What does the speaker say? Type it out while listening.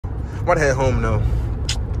I'm about to head home though.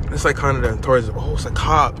 It's like kind of towards, oh, it's a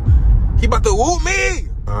cop. He about to whoop me.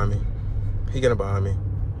 Behind me. He getting behind me.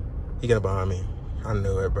 He getting behind me. I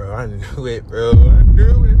knew it, bro. I knew it, bro. I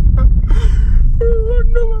knew it, bro. I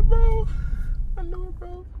knew it, bro. I knew it,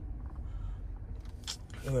 bro.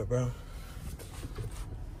 I knew it, bro.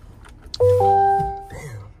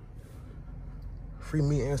 Damn. Free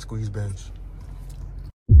me and squeeze bench.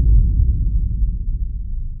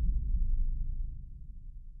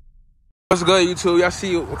 What's good, YouTube? Y'all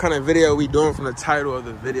see what kind of video we doing from the title of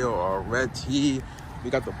the video already. We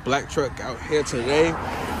got the black truck out here today.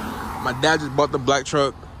 My dad just bought the black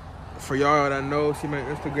truck. For y'all that know, see my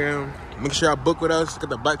Instagram. Make sure y'all book with us. Get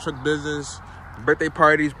the black truck business, birthday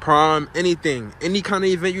parties, prom, anything. Any kind of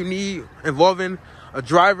event you need involving a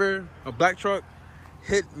driver, a black truck,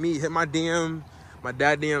 hit me, hit my DM, my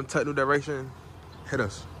dad DM, Tut New Direction, hit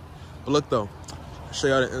us. But look though, I'll show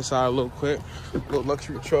y'all the inside a little quick. Little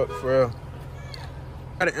luxury truck for real.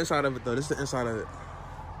 I got the inside of it though. This is the inside of it.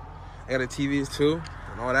 I got the TVs too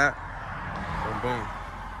and all that. Boom, boom.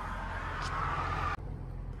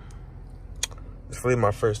 It's really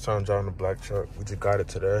my first time driving a black truck. We just got it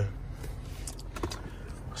today.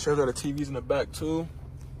 Shows got the TVs in the back too.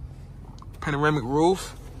 Panoramic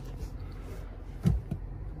roof.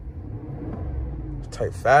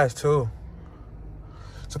 Type fast too.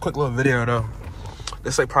 It's a quick little video though.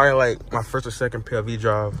 It's like probably like my first or second PLV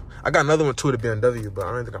drive. I got another one too, the BMW, but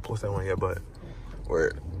I don't think I posted that one yet. But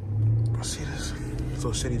word, I see this. It's a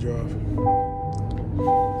little city drive.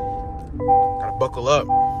 Gotta buckle up.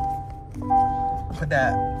 Put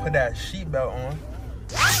that seatbelt on.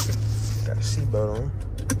 Got a seatbelt on.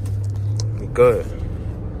 We good.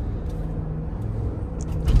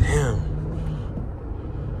 Damn.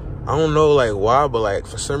 I don't know like why, but like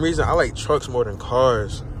for some reason I like trucks more than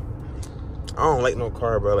cars. I don't like no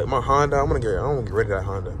car, bro. Like my Honda, I don't want to get rid of that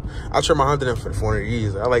Honda. I'll trade my Honda in for one of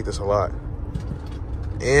these. I like this a lot.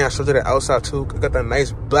 And I showed you the outside too. I got that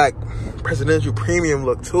nice black presidential premium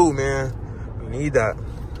look too, man. I need that.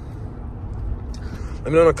 Let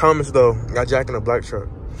me know in the comments though. Y'all jacking a black truck.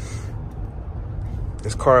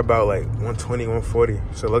 This car about like 120, 140.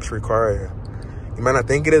 It's a luxury car right here. You might not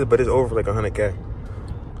think it is, but it's over like 100K.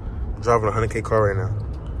 I'm driving a 100K car right now.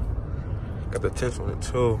 Got the tints on it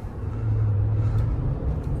too.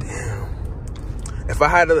 Damn. If I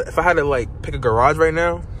had to like pick a garage right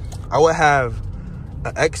now, I would have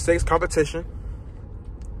an X6 competition.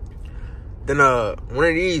 Then one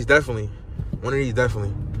of these definitely. One of these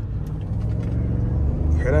definitely.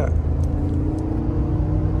 Hear that?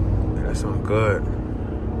 Yeah, that sounds good.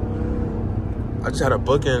 I just had a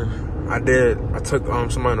booking. I took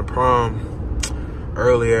somebody to prom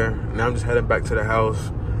earlier. Now I'm just heading back to the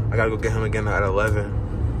house. I gotta go get him again at 11.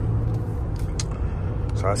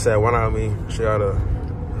 So I said, why not me show y'all the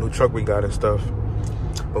new truck we got and stuff.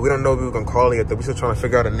 But we don't know if we were gonna call it yet. We're still trying to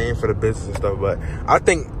figure out a name for the business and stuff. But I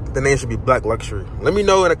think the name should be Black Luxury. Let me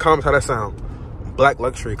know in the comments how that sounds. Black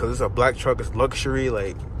Luxury, because it's a black truck. It's luxury.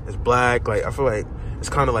 Like, it's black. Like, I feel like it's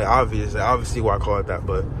kind of like obvious. Like, obviously why I call it that,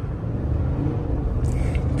 but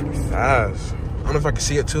pretty fast. I don't know if I can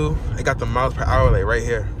see it too. It got the miles per hour like right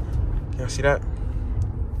here. Can y'all see that?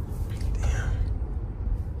 Damn.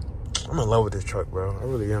 I'm in love with this truck, bro. I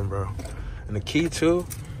really am, bro. And the key too,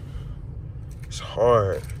 it's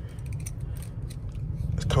hard.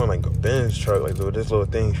 It's kind of like a Benz truck, like this little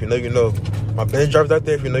thing. If you know, you know. My Benz drives out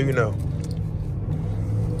there. If you know, you know.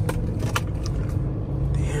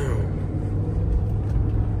 Damn.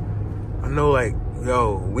 I know, like,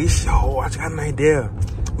 yo, I just got an idea.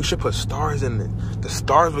 We should put stars in it. The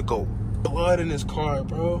stars would go blood in this car,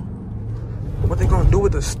 bro. What they gonna do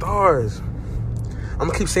with the stars? I'm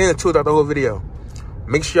gonna keep saying it too throughout the whole video.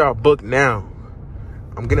 Make sure y'all book now.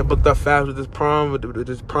 I'm getting booked up fast with this prom, with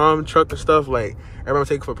this prom truck and stuff. Like, everyone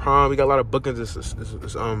taking for prom. We got a lot of bookings this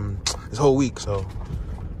whole week. So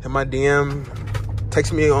hit my DM,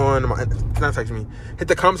 text me on my, not text me. Hit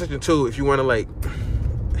the comment section too if you want to like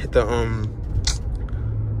hit the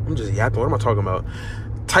I'm just yapping. What am I talking about?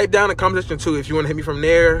 Type down the comment section too if you want to hit me from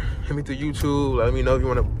there. Hit me through YouTube. Let me know if you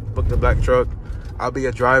want to book the black truck. I'll be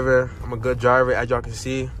a driver. I'm a good driver, as y'all can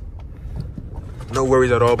see. No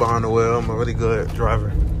worries at all behind the wheel. I'm a really good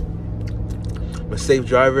driver. I'm a safe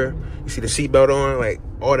driver. You see the seatbelt on, like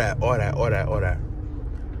all that.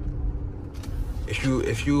 If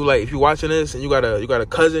you watching this and you got a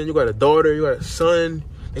cousin, you got a daughter, you got a son,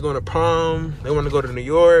 they're going to prom, they want to go to New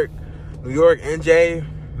York, NJ,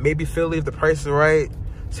 maybe Philly if the price is right.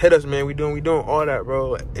 Just hit us, man. We doing all that,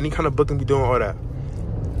 bro. Like, any kind of booking, we doing all that.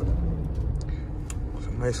 It's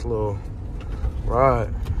a nice little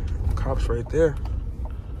ride. Cops right there.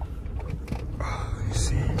 Let me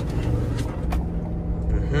see.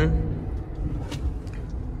 Dang.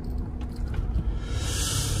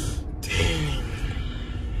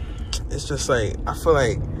 It's just like, I feel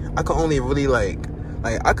like I could only really like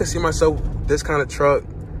I could see myself with this kind of truck,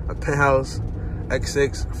 a penthouse,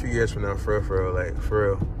 X6 a few years from now, for real, like,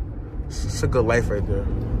 for real. It's a good life right there.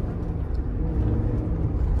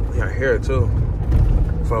 Yeah, I hear it too.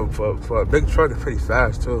 For a big truck, it's pretty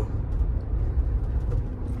fast too.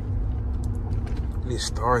 We need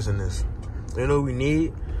stars in this. You know what we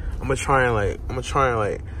need? I'm gonna try and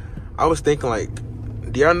like, I was thinking like,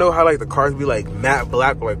 do y'all know how like the cars be like matte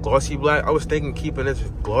black or like glossy black? I was thinking keeping this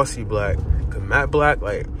glossy black. Cause matte black,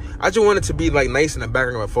 like, I just want it to be like nice in the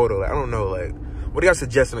background of a photo. Like, I don't know, like, what do y'all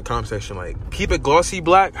suggest in the comment section? Like, keep it glossy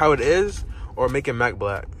black how it is, or make it matte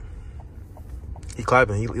black? He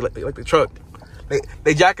clapping. He like the truck.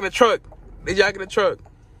 They jacking the truck. They jacking the truck.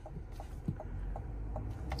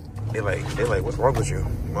 They like, what's wrong with you?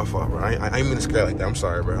 My fault, bro. I ain't mean to scare like that. I'm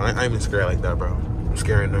sorry, bro. I ain't mean to scare like that, bro. I'm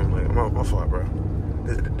scaring them. Like, my fault, bro.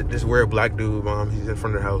 This weird black dude, mom. He's in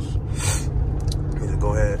front of the house. He said,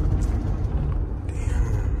 go ahead.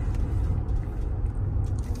 Damn.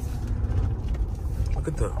 Look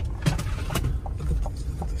at the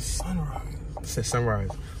sunrise. It says sunrise.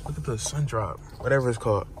 Look at the sun drop. Whatever it's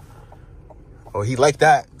called. Oh, he like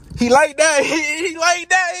that. He like that. He like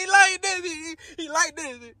that. He like this. He like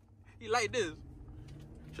this. He like this.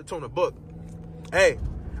 Should tone the book. Hey,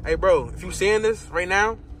 bro. If you seeing this right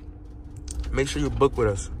now, make sure you book with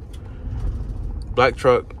us. Black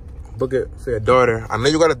truck. Book it for your daughter. I know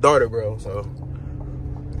you got a daughter, bro. So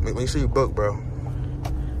make sure you book, bro.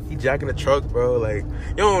 He jacking the truck, bro. Like,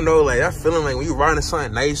 you don't know, like, that feeling like when you riding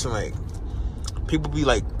something nice and like people be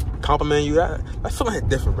like complimenting you. That feeling hit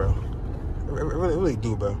different, bro. It really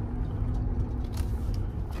do, bro.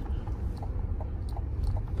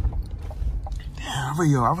 Damn,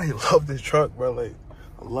 I really love this truck, bro. Like,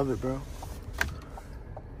 I love it, bro.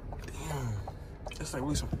 Damn, it's like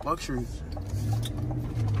really some luxury.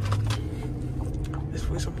 It's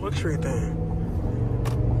really some luxury thing.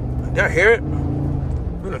 Y'all hear it?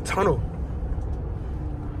 We're in a tunnel.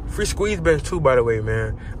 Free squeeze bench too, by the way,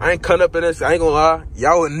 man. I ain't cutting up in this. I ain't gonna lie.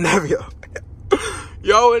 Y'all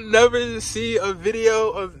would never see a video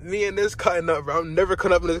of me in this cutting up, bro. I'm never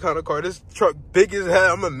cutting up in this kind of car. This truck big as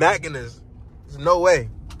hell. I'm a Mac in this. There's no way.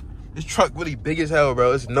 This truck really big as hell, bro.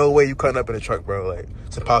 There's no way you cutting up in a truck, bro. Like,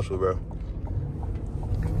 it's impossible, bro.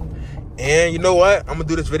 And you know what? I'm gonna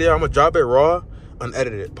do this video. I'm gonna drop it raw,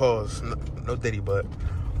 unedited. Pause. No Diddy, but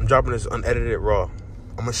I'm dropping this unedited raw.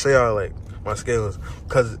 I'm gonna show y'all like my skills.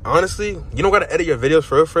 Cause honestly, you don't gotta edit your videos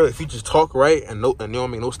for real if you just talk right and you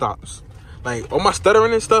don't make no stops. Like, all my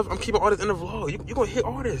stuttering and stuff, I'm keeping all this in the vlog. You gonna hit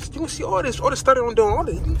all this. You gonna see all this. All the stuttering I'm doing, all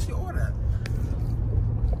this. You gonna see all that.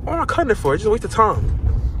 What am I cutting it for? It's just a waste of time.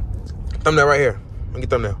 Thumbnail right here. Look at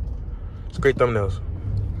thumbnail. It's great thumbnails.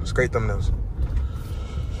 It's great thumbnails.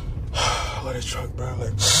 I love this truck, bro.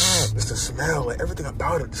 Like, it's the smell, like everything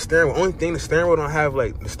about it. The steering wheel. Only thing, the steering wheel don't have,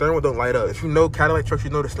 like, the steering wheel don't light up. If you know Cadillac trucks, you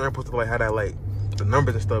know the steering wheel supposed to like have that, like, the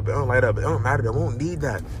numbers and stuff, but it don't light up. It don't matter. It won't need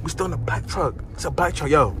that. We still in a black truck. It's a black truck,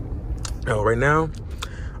 yo. Yo, right now,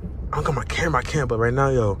 I don't got my camera. I can't, but right now,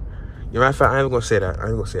 yo. Matter of fact, I ain't gonna say that. I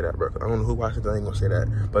ain't gonna say that, bro. I don't know who watches it. I ain't gonna say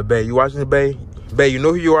that. But, bae, you watching it, bae? Bae, you know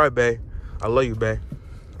who you are, bae. I love you, bae.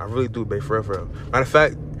 I really do, bae, for real. Matter of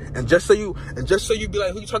fact, and just so you be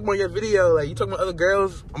like, who you talking about in your video? Like, you talking about other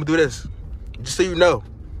girls? I'm gonna do this. Just so you know.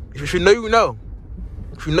 If you know, you know.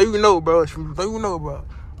 If you know, you know, bro. If you know, you know, bro.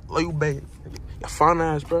 Love you, babe. You're fine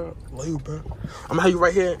ass, bro. Love you, bro. I'm gonna have you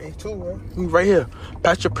right here, hey, too, bro. You right here.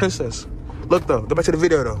 Past your princess. Look, though. Go back to the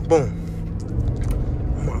video, though. Boom.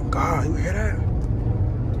 Oh, my God. You hear that?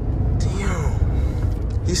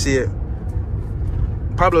 Damn. You see it.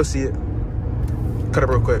 Pablo see it. Cut it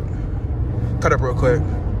real quick. Cut it real quick.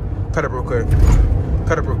 Cut it real quick.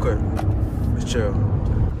 Cut it real quick. Let's chill.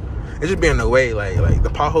 It just be in the way, like the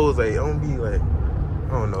potholes, like, it don't be like,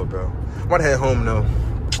 I don't know, bro. I'm about to head home, though.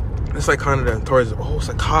 It's like kind of towards, oh, it's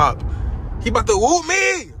a cop. He about to whoop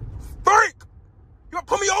me! Freak! You about to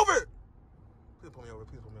pull me over! Please pull me over,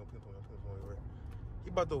 please pull me over, please pull me over, please pull me over. He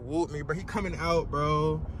about to whoop me, bro. He coming out,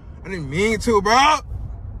 bro. I didn't mean to, bro.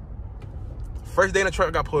 First day in the truck,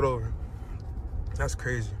 I got pulled over. That's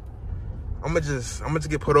crazy. I'm gonna just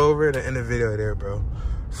get put over and end the video there, bro.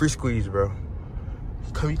 Free squeeze, bro.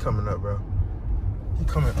 He coming up, bro. He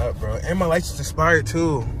coming up, bro. And my license expired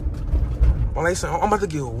too. My license, I'm about to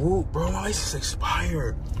get whooped, bro. My license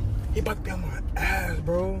expired. He about to be on my ass,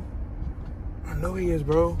 bro. I know he is,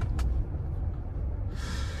 bro.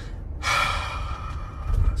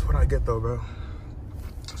 That's what I get though, bro.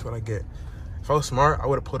 That's what I get. If I was smart, I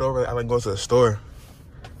would have pulled over. I like go to the store.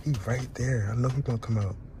 He right there. I know he gonna come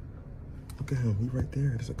out. Look at him. He right there.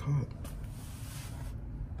 There's a cop.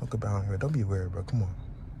 Don't go down here. Don't be weird, bro. Come on.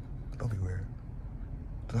 Don't be weird.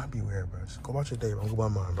 Do not be weird, bro. Just go about your day, bro. Go by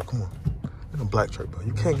mine, bro. Come on. I'm in a black truck, bro.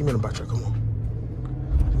 You can't get me in a black truck. Come on.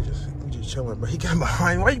 We just chilling, bro. He getting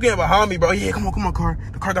behind me. Why you getting behind me, bro? Yeah, come on, car.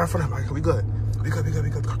 The car got in front of him. We good. We good. The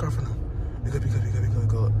car got in front of him. We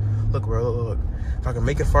good. Look, bro. Look. If I can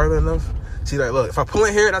make it farther enough. See, like, look. If I pull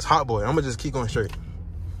in here, that's hot boy. I'm gonna just keep going straight.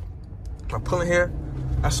 If I pull in here,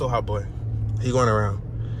 that's so hot boy. He going around.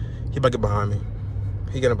 He about to get behind me.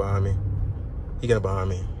 He getting behind me.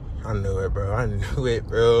 I knew it, bro. I knew it,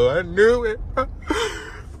 bro. I knew it,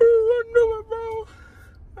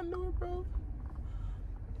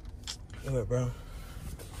 bro.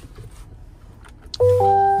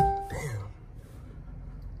 Damn.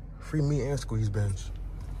 Free me and squeeze bench.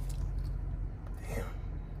 Damn.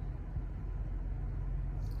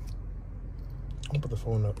 I'm gonna put the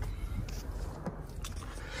phone up.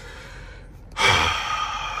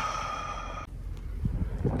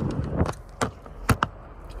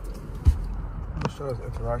 Let's show us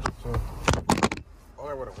interaction too. Oh,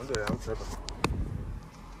 I wrote a window there. I'm tripping.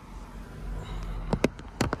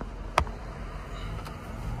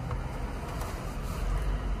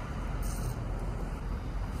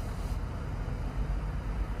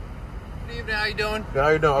 Good evening, how you doing? Good, how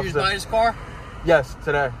you doing? You just buying this car? Yes,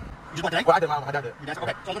 today. You just bought today? Well, I did mine. I did it. You did? Okay.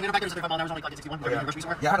 So I was looking at the back there, 35 miles an hour, only like 61. Oh, yeah.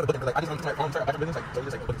 Yeah, I had to look at it, like, I just went to my phone, I got business, like, so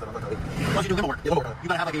just like, look at it. Plus, you do limo work. Yeah, limo work. You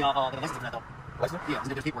gotta have like a license for that though. License? Yeah,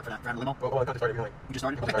 there's paperwork for that, driving a limo. Well, I got to start again, like. You just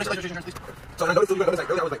started? Okay, registration insurance, please. So I noticed, like,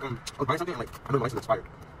 earlier I was like, I was buying something, and like, I know my license expired.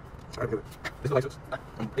 So I didn't get it. This is the license.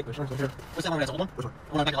 Take the insurance over here. What's that one? That's the old one? Which one?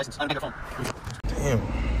 The one on the back of your license. On the back of your phone. Damn.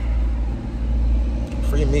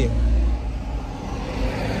 Free me.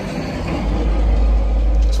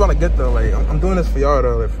 That's what I get though, like, I'm doing this for y'all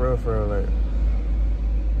though, like, for real, like.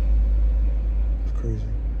 It's crazy.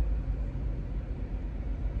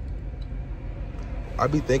 I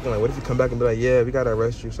be thinking, like, what if you come back and be like, yeah, we gotta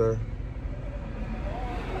arrest you, sir.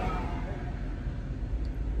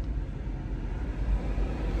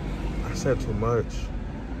 I said too much.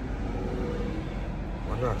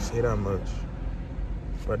 Why not say that much?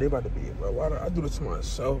 Bro, they about to be, bro. Why do I do this to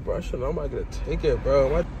myself, bro? I should know I'm about to get a ticket,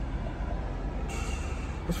 bro.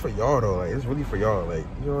 It's for y'all though, like, it's really for y'all, like,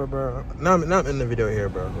 you know what, bro? Now I'm in the video here,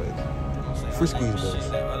 bro. Like, free squeeze, bro.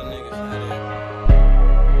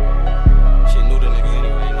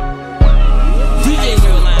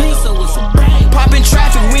 Popping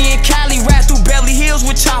traffic, we in Cali, ride through Beverly Hills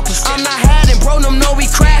with choppers. I'm not hiding, bro, them know we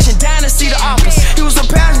crashing. Down to see the